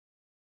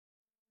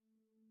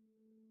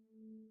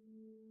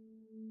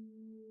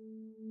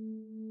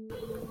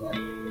Hey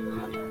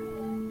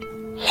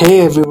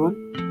everyone,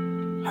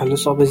 hello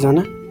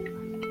सबैजना.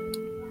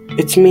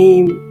 It's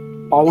me,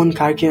 Pawan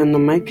Karki on the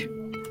mic,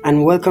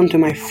 and welcome to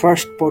my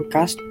first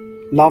podcast,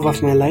 Love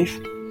of My Life.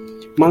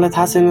 मलाई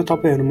थाहा छैन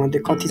तपाईहरुमध्ये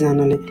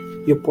कतिजनाले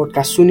यो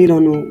podcast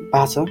सुनिरहनु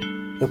भएको छ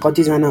र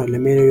कतिजनाहरुले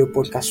मेरो यो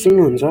पोडकास्ट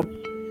सुन्नुहुन्छ.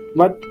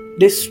 But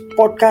this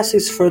podcast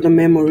is for the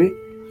memory.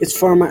 It's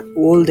for my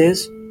old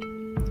days.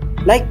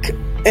 Like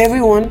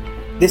everyone,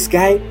 this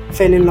guy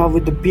fell in love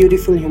with the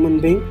beautiful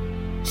human being.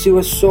 She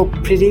was so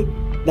pretty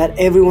that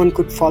everyone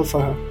could fall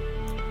for her.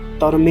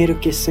 तर मेरो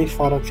case चाहिँ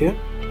फरक थियो.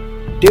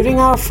 During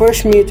our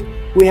first meet,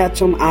 we had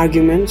some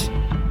arguments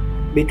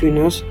between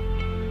us.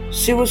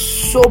 She was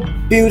so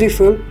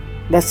beautiful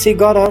that she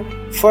got her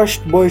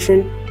first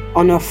boyfriend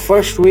on her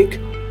first week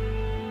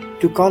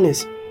to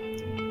college.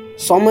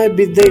 समय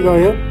बित्दै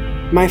गयो.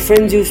 My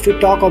friends used to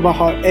talk about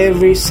her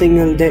every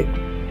single day.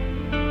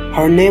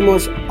 Her name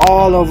was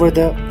all over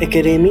the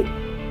academy.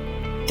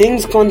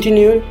 Things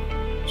continued.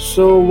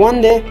 So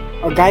one day,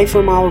 a guy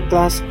from our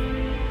class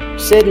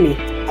said me.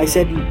 I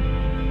said,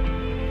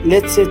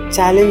 let's say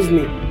challenge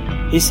me.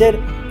 He said,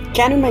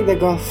 can you make the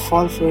girl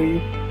fall for you?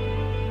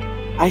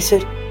 I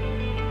said,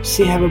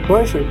 she have a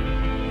boyfriend.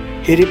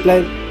 He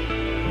replied,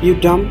 you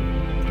dumb.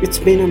 It's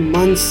been a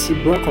month she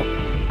broke up.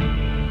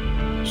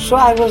 So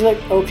I was like,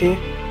 okay.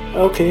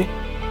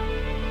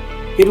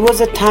 It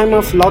was a time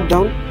of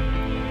lockdown.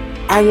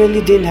 I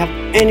really didn't have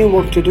any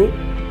work to do.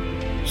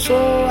 So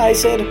I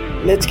said,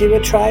 let's give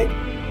it a try.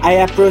 I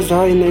approached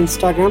her in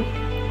Instagram.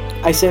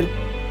 I said,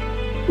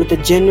 with a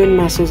genuine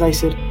message, I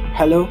said,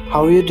 hello,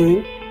 how are you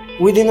doing?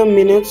 Within a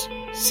minute,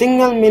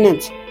 single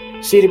minute,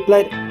 she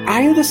replied,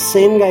 are you the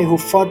same guy who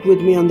fought with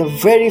me on the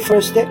very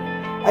first day?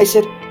 I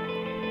said,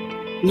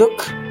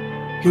 look,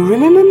 you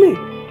remember me?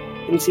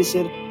 And she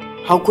said,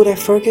 how could I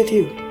forget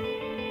you?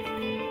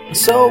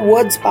 So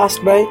words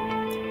passed by,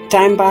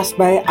 time passed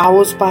by,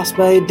 hours passed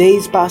by,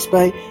 days passed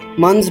by,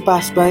 months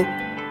passed by.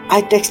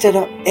 I texted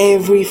her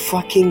every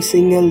fucking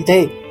single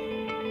day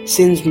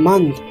since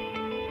month.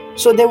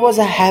 So there was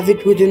a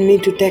habit within me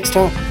to text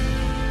her.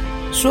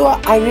 So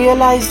I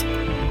realized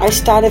I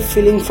started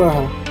feeling for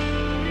her.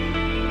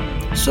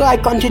 So I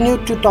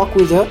continued to talk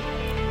with her.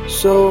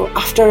 So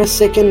after a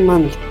second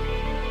month,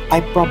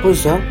 I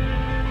proposed her.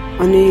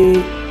 And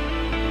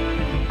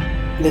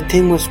the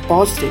thing was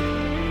positive.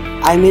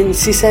 I mean,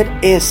 she said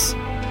yes.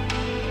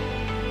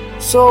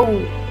 So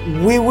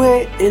we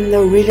were in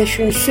the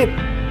relationship.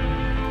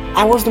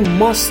 I was the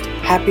most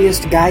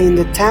happiest guy in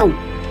the town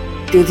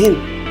till then.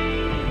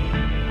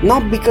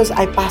 Not because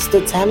I passed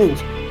the challenge,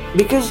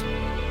 because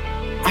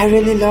I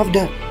really loved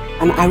her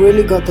and I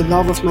really got the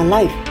love of my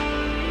life.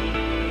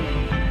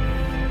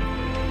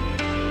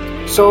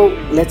 So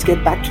let's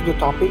get back to the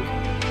topic.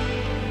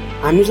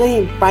 हामी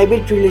चाहिँ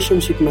private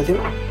रिलेसनशिपमा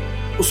थियौँ.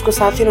 उसको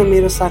साथी र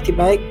मेरो साथी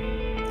बाहेक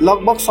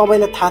लगभग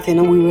सबैलाई थाहा थिएन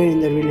we were in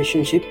the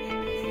relationship.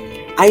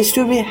 I used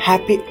to be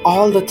happy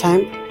all the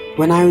time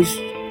when I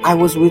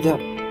was with her.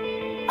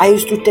 I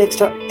used to text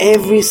her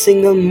every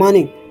single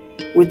morning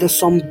with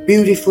some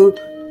beautiful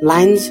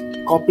lines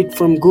copied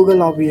from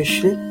Google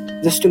obviously,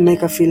 just to make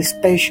her feel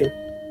special.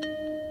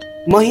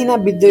 महिना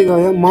बित्दै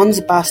गयो, months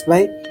passed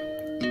by.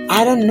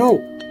 I don't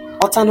know.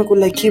 अचानक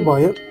उसलाई के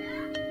भयो?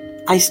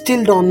 I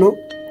still don't know.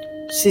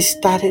 She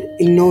started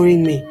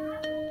ignoring me.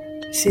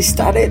 She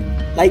started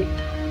like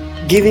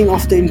giving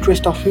off the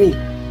interest of me.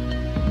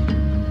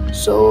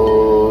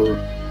 So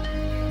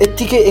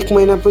यतिकै एक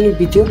महिना पनि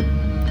बित्यो.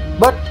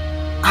 But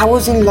I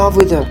was in love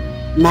with her,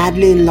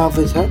 madly in love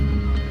with her.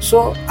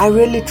 So I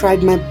really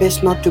tried my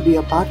best not to be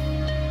apart.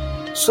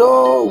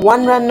 So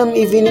one random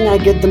evening I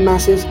get the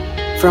message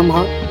from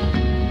her.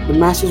 The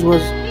message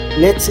was,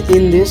 let's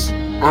end this.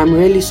 I'm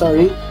really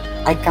sorry.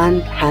 I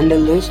can't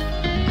handle this.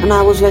 And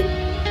I was like,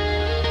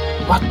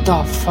 what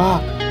the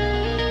fuck?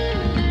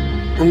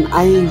 And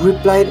I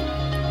replied,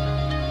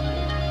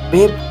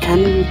 babe,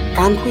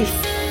 can't we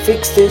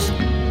fix this?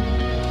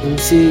 And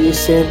she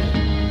said,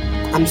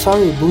 I'm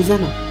sorry,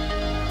 बुझन.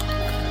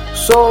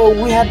 So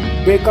we had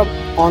breakup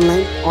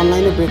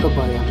online a breakup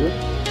भयो हाम्रो.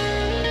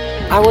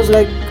 I was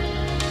like,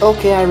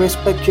 okay, I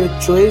respect your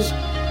choice.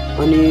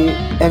 And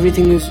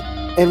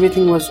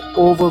everything was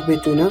over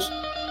between us.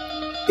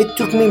 It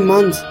took me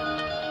months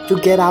to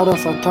get out of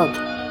her thought.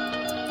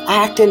 I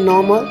acted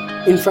normal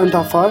in front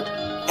of her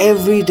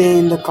every day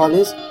in the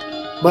college,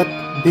 but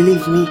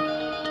believe me,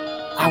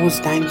 I was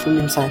dying from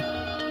inside.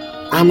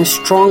 I'm a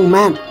strong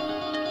man,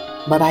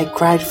 but I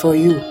cried for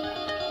you.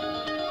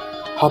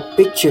 Her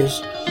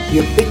pictures,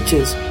 your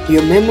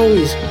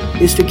memories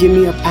used to give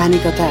me a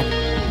panic attack.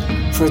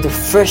 For the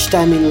first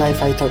time in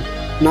life, I thought,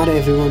 not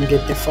everyone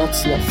get their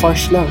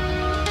first love.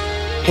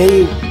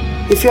 Hey,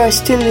 if you are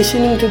still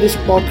listening to this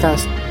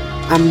podcast,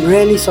 I'm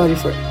really sorry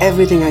for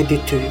everything I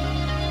did to you.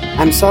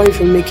 I'm sorry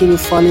for making you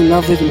fall in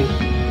love with me.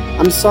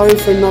 I'm sorry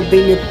for not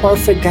being a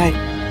perfect guy,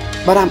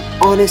 but I'm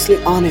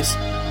honestly honest.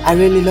 I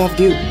really loved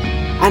you.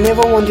 I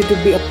never wanted to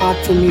be apart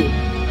from you,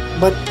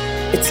 but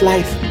it's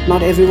life.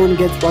 Not everyone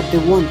gets what they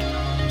want.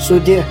 So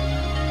dear,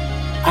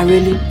 I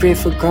really pray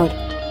for God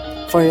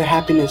for your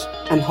happiness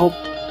and hope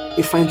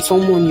you find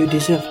someone you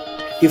deserve,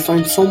 you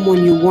find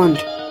someone you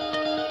want.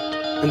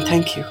 And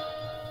thank you.